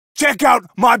Check out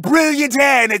my brilliant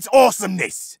hair and its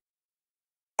awesomeness.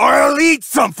 I'll eat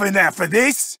something after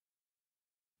this.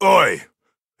 Oi,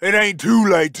 it ain't too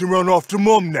late to run off to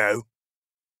Mum now.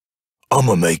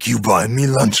 I'ma make you buy me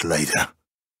lunch later.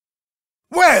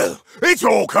 Well, it's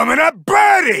all coming up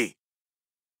Birdie!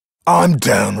 I'm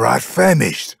downright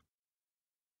famished.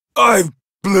 I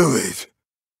blew it.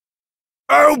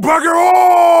 Oh, bugger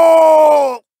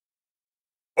all!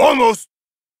 Almost.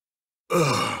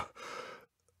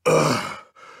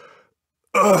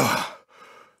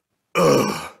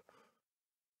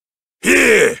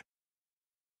 Here!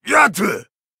 Yatta!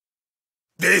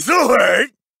 This'll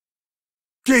hurt!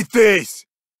 Get this!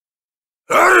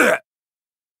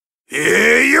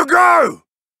 Here you go!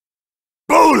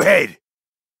 Bullhead!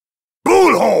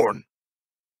 Bullhorn!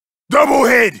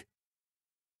 Doublehead!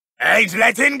 Ain't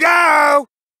letting go!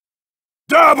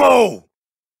 Double!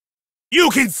 You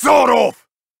can sort off!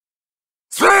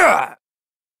 Sir!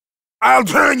 I'll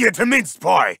turn you to mince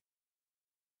pie!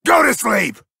 Go to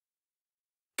sleep!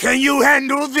 Can you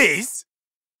handle this?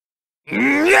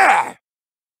 Yeah!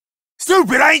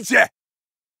 Stupid, ain't you?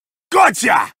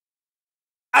 Gotcha!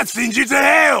 I'd send you to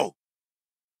hell!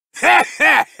 Ha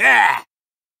ha ha!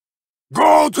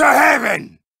 Go to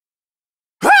heaven!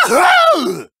 Ha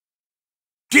ha!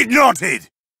 Get knotted!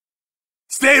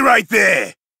 Stay right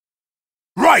there!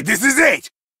 Right, this is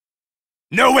it!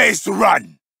 No ways to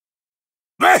run!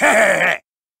 Hey,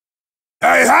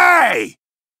 hey!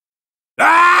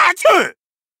 Ah,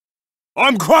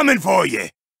 I'm coming for you!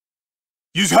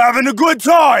 You's having a good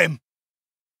time!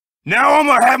 Now I'm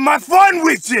gonna have my fun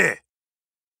with you!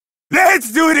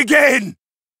 Let's do it again!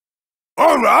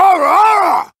 Ora, ora,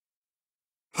 ora!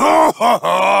 Ha ha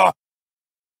ha!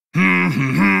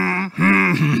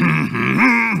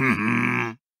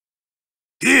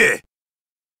 Here!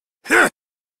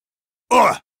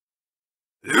 Huh!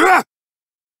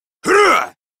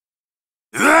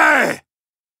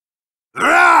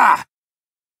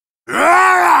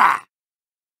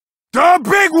 The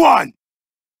big one!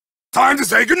 Time to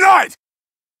say goodnight!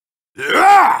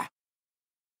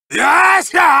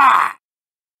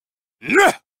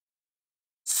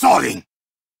 Sodding!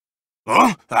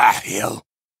 Huh? Ah, hell.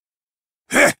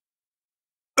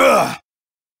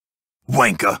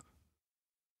 Wanker.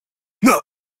 No.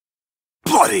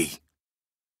 Bloody.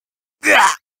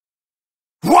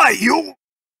 Why, you?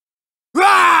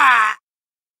 Ah!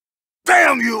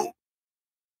 Damn you!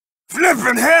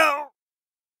 Flippin' hell!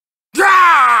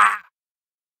 Ah!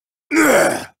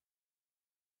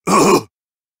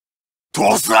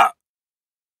 Tossa!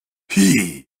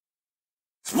 He.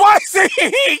 Spicy!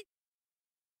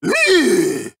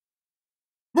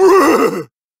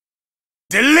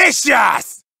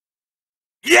 Delicious!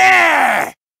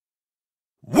 Yeah!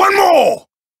 One more!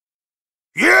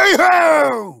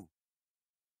 Yee-hoo!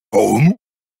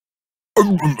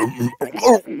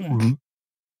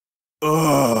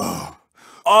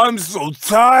 I'm so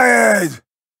tired.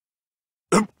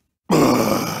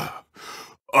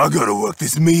 I gotta work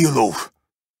this meal off.